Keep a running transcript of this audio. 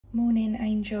Morning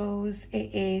angels,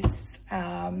 it is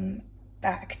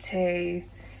back to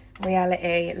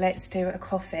reality. Let's do a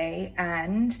coffee,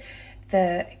 and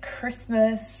the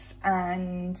Christmas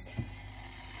and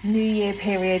New Year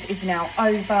period is now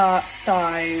over,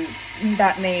 so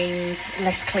that means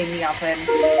let's clean the oven.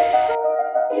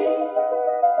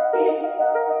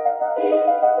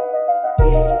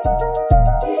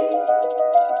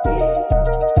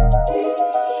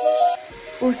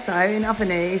 Also, in other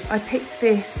news, I picked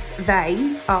this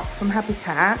vase up from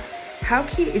Habitat. How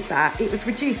cute is that? It was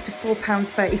reduced to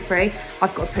 £4.33.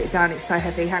 I've got to put it down, it's so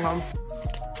heavy, hang on.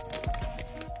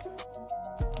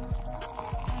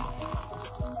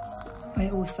 I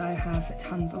also have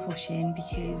tons of washing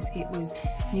because it was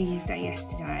New Year's Day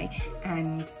yesterday,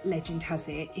 and legend has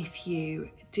it, if you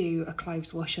do a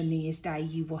clothes wash on New Year's Day,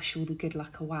 you wash all the good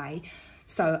luck away.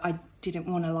 So I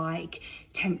didn't want to like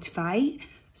tempt fate.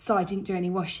 So I didn't do any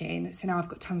washing, so now I've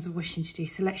got tons of washing to do.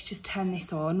 So let's just turn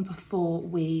this on before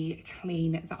we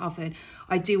clean the oven.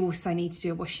 I do also need to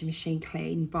do a washing machine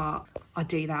clean, but I'll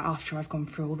do that after I've gone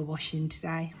through all the washing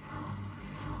today.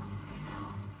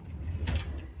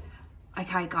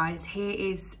 Okay guys, here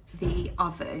is the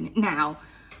oven. Now,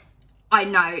 I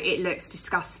know it looks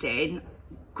disgusting,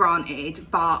 granted,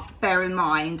 but bear in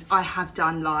mind, I have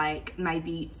done like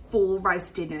maybe 4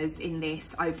 roast dinners in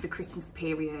this over the Christmas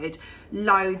period,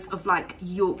 loads of like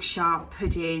Yorkshire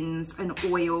puddings and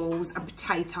oils and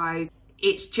potatoes.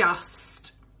 It's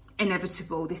just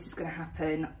inevitable this is going to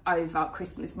happen over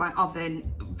Christmas. My oven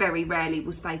very rarely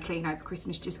will stay clean over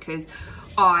Christmas just because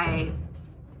I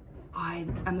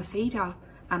am a feeder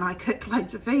and I cook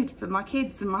loads of food for my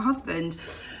kids and my husband.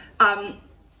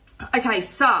 Okay,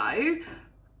 so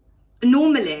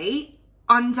normally,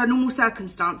 under normal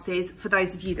circumstances, for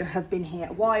those of you that have been here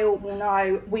a while will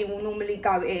know, we will normally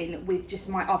go in with just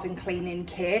my oven cleaning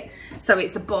kit. So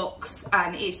it's a box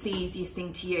and it's the easiest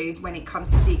thing to use when it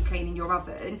comes to deep cleaning your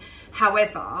oven.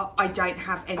 However, I don't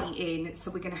have any in,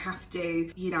 so we're gonna have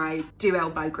to, you know, do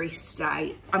elbow grease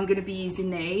today. I'm gonna be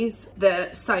using these,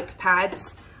 the soap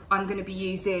pads. I'm gonna be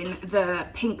using the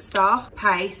Pink Stuff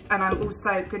paste, and I'm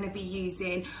also gonna be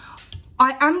using,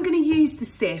 I am going to use the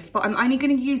Sif, but I'm only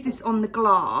going to use this on the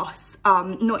glass,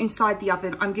 not inside the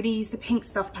oven. I'm going to use the Pink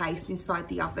Stuff paste inside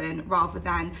the oven rather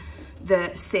than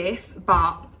the Sif,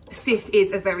 but Sif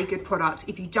is a very good product.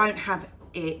 If you don't have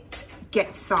it,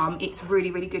 get some. It's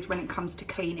really, really good when it comes to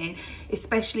cleaning,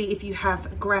 especially if you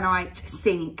have granite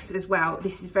sinks as well.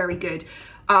 This is very good.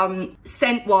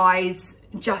 Scent-wise,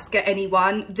 just get any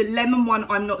one. The lemon one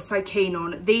I'm not so keen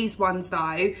on. These ones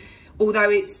though, although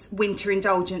it's winter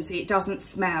indulgence, it doesn't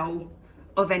smell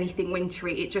of anything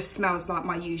wintry. It just smells like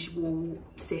my usual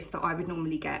Sif that I would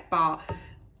normally get, but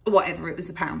whatever, it was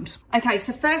 £1. Okay,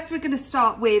 so first we're going to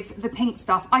start with the Pink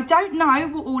Stuff. I don't know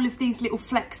what all of these little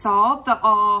flecks are that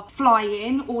are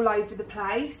flying all over the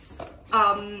place.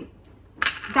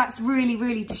 That's really,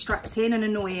 really distracting and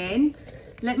annoying.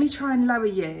 Let me try and lower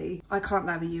you. I can't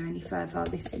lower you any further.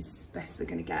 This is the best we're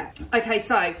gonna get. Okay,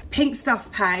 so Pink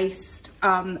Stuff paste,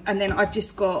 and then I've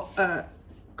just got a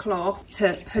cloth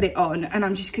to put it on, and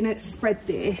I'm just gonna spread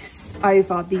this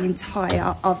over the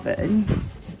entire oven.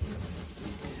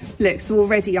 Look, so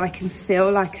already I can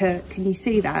feel like a, can you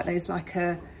see that? There's like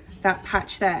a, that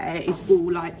patch there is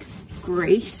all like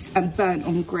grease and burnt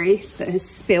on grease that has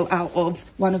spilled out of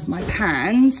one of my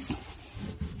pans.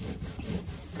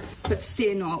 But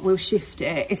fear not, we'll shift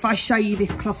it. If I show you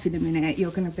this cloth in a minute, you're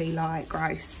gonna be like,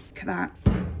 gross. Look at that,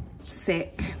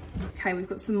 thick. Okay, we've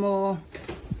got some more.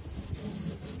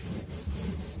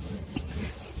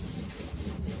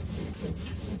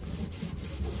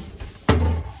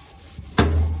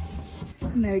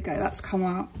 And there we go, that's come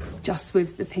up just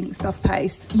with the Pink Stuff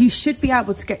paste. You should be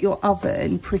able to get your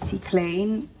oven pretty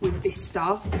clean with this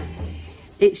stuff.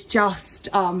 It's just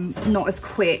not as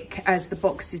quick as the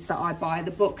boxes that I buy.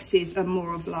 The boxes are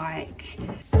more of like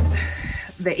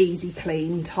the easy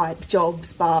clean type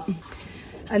jobs,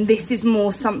 and this is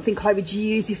more something I would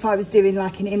use if I was doing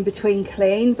like an in-between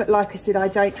clean. But like I said, I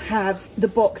don't have the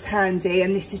box handy,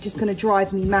 and this is just gonna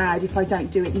drive me mad if I don't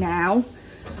do it now.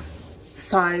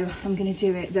 So I'm gonna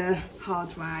do it the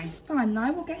hard way. Fine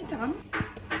though, we'll get it done.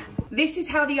 This is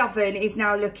how the oven is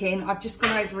now looking. I've just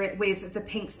gone over it with the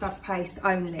Pink Stuff paste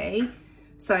only.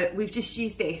 So we've just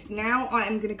used this. Now I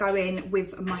am gonna go in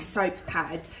with my soap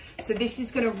pad. So this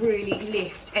is gonna really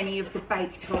lift any of the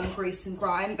baked on grease and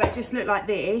grime. They just look like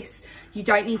this. You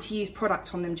don't need to use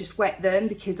product on them, just wet them,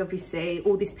 because obviously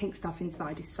all this pink stuff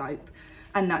inside is soap,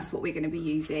 and that's what we're gonna be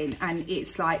using. And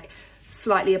it's like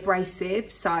slightly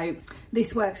abrasive, so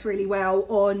this works really well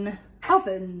on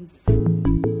ovens.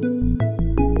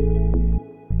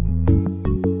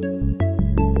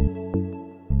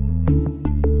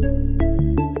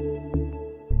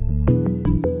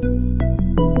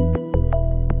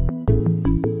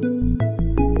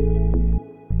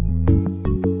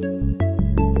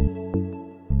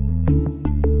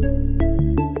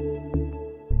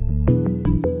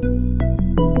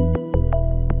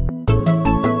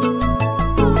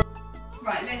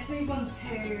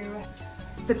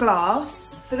 the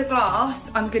glass. For the glass,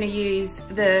 I'm going to use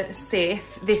the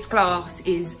Sif. This glass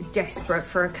is desperate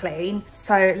for a clean.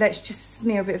 So let's just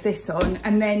smear a bit of this on.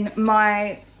 And then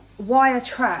my wire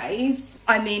trays,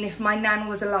 I mean, if my nan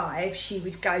was alive, she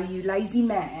would go, you lazy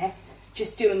mare,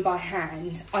 just do them by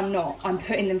hand. I'm not. I'm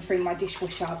putting them through my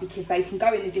dishwasher because they can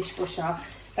go in the dishwasher.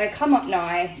 They come up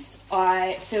nice.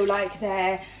 I feel like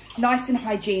they're nice and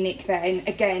hygienic then.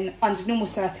 Again, under normal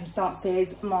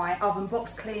circumstances, my oven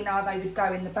box cleaner, they would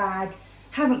go in the bag.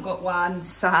 Haven't got one,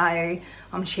 so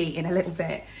I'm cheating a little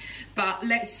bit. But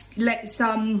let's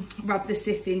rub the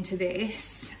Sif into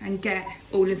this and get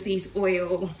all of these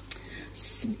oil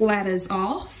splatters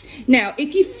off. Now,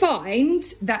 if you find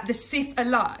that the Sif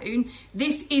alone,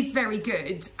 this is very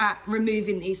good at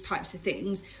removing these types of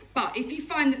things, but if you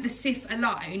find that the Sif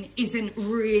alone isn't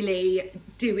really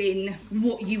doing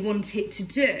what you want it to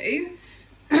do,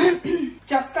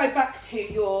 just go back to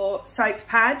your soap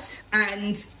pad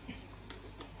and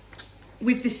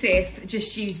with the Sif,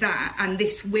 just use that, and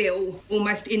this will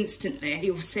almost instantly,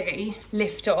 you'll see,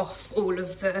 lift off all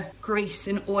of the grease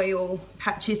and oil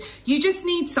patches. You just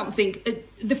need something,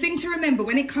 the thing to remember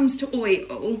when it comes to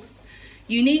oil,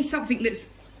 you need something that's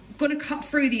going to cut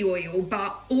through the oil,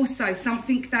 but also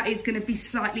something that is going to be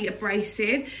slightly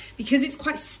abrasive. Because it's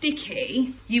quite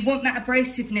sticky, you want that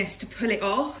abrasiveness to pull it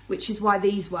off, which is why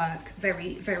these work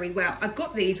very, very well. I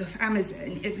got these off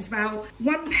Amazon. It was about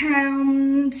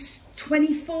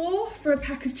 £1.24 for a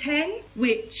pack of 10,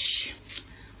 which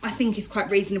I think is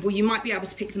quite reasonable. You might be able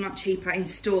to pick them up cheaper in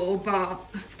store, but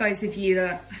those of you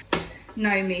that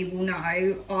know me will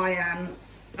know I am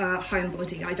a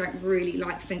homebody. I don't really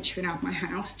like venturing out of my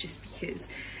house just because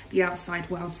the outside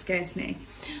world scares me.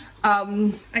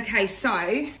 Okay,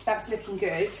 so that's looking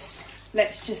good.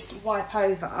 Let's just wipe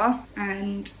over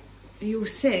and you'll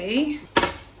see,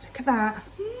 look at that,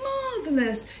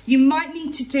 marvellous. You might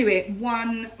need to do it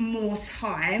one more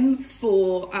time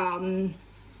for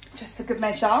just for good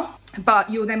measure, but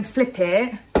you'll then flip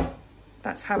it.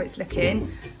 That's how it's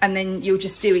looking, and then you'll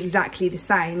just do exactly the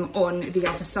same on the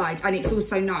other side. And it's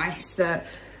also nice that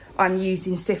I'm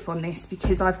using Sif on this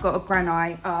because I've got a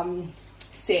granite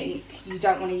sink. You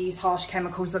don't want to use harsh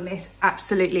chemicals on this.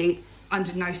 Absolutely,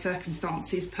 under no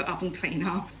circumstances, put oven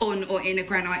cleaner on or in a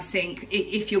granite sink.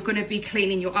 If you're going to be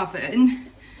cleaning your oven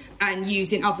and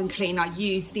using oven cleaner,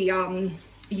 use the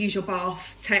use your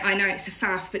bath. I know it's a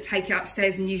faff, but take it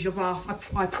upstairs and use your bath.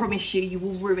 I promise you, you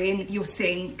will ruin your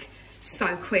sink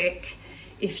so quick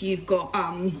if you've got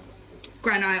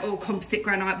granite or composite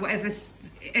granite, whatever,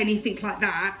 anything like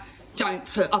that. Don't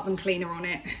put oven cleaner on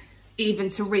it, even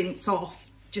to rinse off.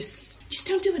 Just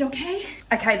don't do it, okay?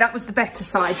 Okay, that was the better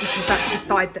side because that's the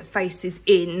side that faces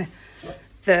in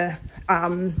the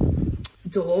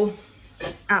door.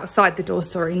 Outside the door,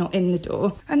 sorry, not in the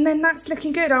door. And then that's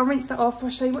looking good. I'll rinse that off. I'll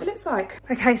show you what it looks like.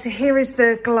 Okay, so here is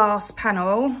the glass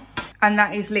panel, and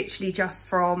that is literally just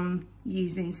from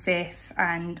using Sif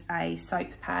and a soap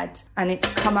pad, and it's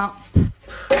come up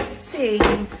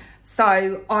pristine.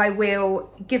 So I will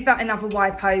give that another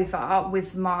wipe over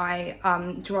with my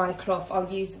dry cloth.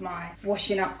 I'll use my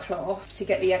washing up cloth to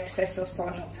get the excess off so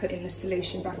I'm not putting the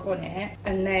solution back on it,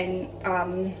 and then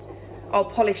I'll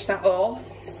polish that off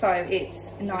so it's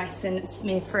nice and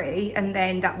smear free, and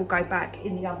then that will go back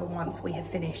in the oven once we have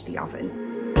finished the oven.